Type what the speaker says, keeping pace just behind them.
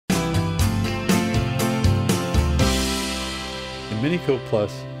MINEQL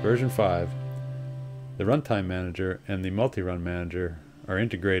Plus version 5, the Runtime Manager and the MultiRun Manager are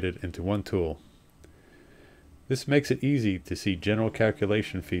integrated into one tool. This makes it easy to see general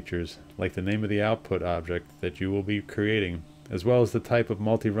calculation features like the name of the output object that you will be creating, as well as the type of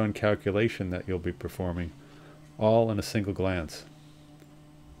multi-run calculation that you'll be performing, all in a single glance.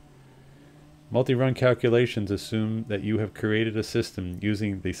 Multi-run calculations assume that you have created a system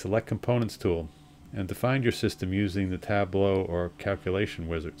using the Select Components tool and defined your system using the Tableau or calculation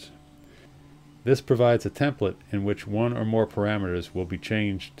wizards. This provides a template in which one or more parameters will be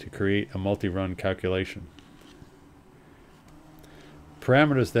changed to create a multi-run calculation.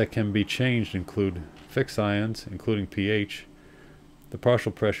 Parameters that can be changed include fixed ions, including pH, the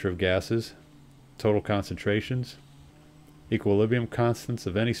partial pressure of gases, total concentrations, equilibrium constants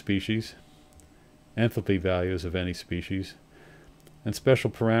of any species, enthalpy values of any species, and special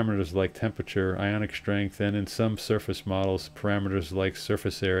parameters like temperature, ionic strength, and in some surface models, parameters like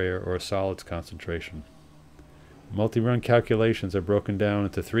surface area or solids concentration. Multi-run calculations are broken down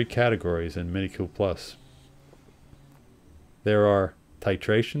into three categories in MINEQL Plus. There are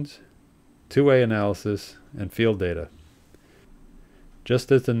titrations, two-way analysis, and field data.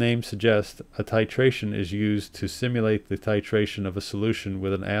 Just as the name suggests, a titration is used to simulate the titration of a solution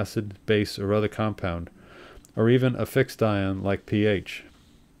with an acid, base, or other compound, or even a fixed ion like pH.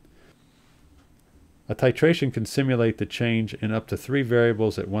 A titration can simulate the change in up to 3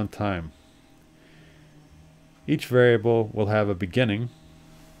 variables at one time. Each variable will have a beginning,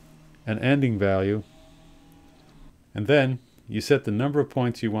 an ending value, and then you set the number of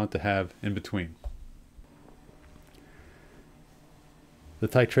points you want to have in between. The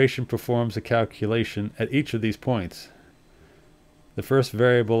titration performs a calculation at each of these points. The first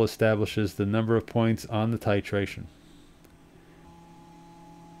variable establishes the number of points on the titration.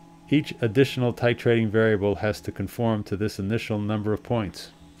 Each additional titrating variable has to conform to this initial number of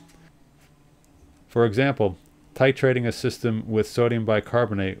points. For example, titrating a system with sodium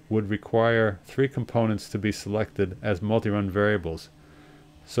bicarbonate would require 3 components to be selected as multi-run variables: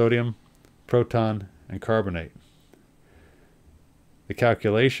 sodium, proton, and carbonate. The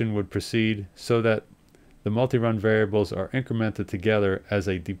calculation would proceed so that the multi-run variables are incremented together as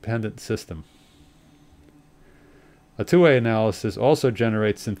a dependent system. A two-way analysis also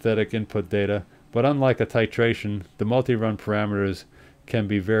generates synthetic input data, but unlike a titration, the multi-run parameters can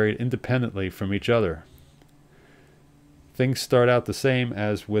be varied independently from each other. Things start out the same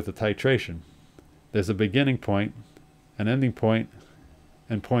as with a titration. There's a beginning point, an ending point,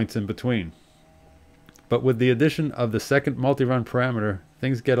 and points in between. But with the addition of the second multi-run parameter,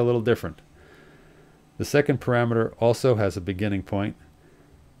 things get a little different. The second parameter also has a beginning point,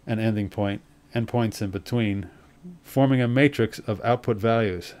 an ending point, and points in between, forming a matrix of output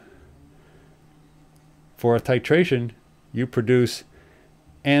values. For a titration, you produce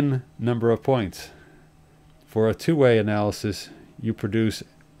n number of points. For a two-way analysis, you produce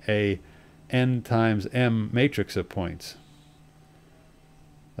a n times m matrix of points.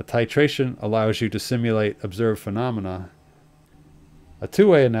 A titration allows you to simulate observed phenomena. A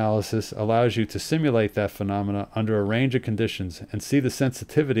two-way analysis allows you to simulate that phenomena under a range of conditions and see the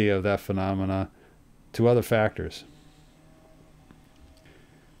sensitivity of that phenomena to other factors.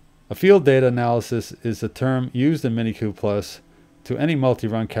 A field data analysis is a term used in MINEQL Plus to any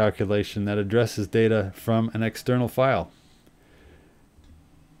multi-run calculation that addresses data from an external file.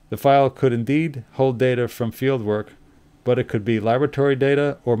 The file could indeed hold data from fieldwork, but it could be laboratory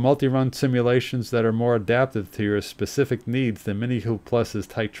data or multi-run simulations that are more adaptive to your specific needs than MINEQL Plus's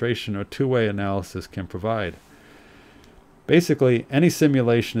titration or two-way analysis can provide. Basically, any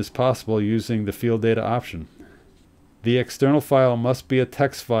simulation is possible using the field data option. The external file must be a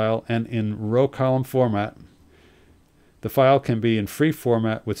text file and in row-column format. The file can be in free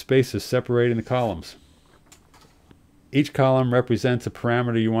format with spaces separating the columns. Each column represents a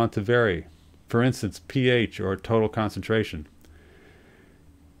parameter you want to vary. For instance, pH or total concentration.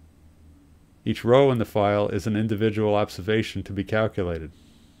 Each row in the file is an individual observation to be calculated.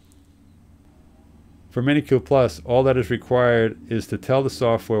 For MINEQL Plus, all that is required is to tell the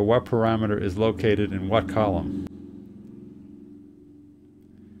software what parameter is located in what column.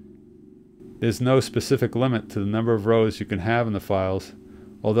 There's no specific limit to the number of rows you can have in the files,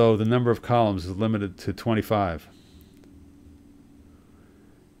 although the number of columns is limited to 25.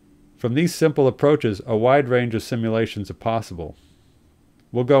 From these simple approaches, a wide range of simulations are possible.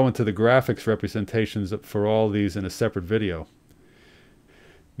 We'll go into the graphics representations for all these in a separate video.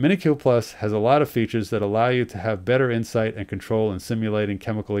 MINEQL Plus has a lot of features that allow you to have better insight and control in simulating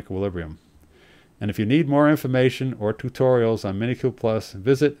chemical equilibrium. And if you need more information or tutorials on MINEQL Plus,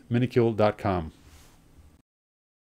 visit mineql.com.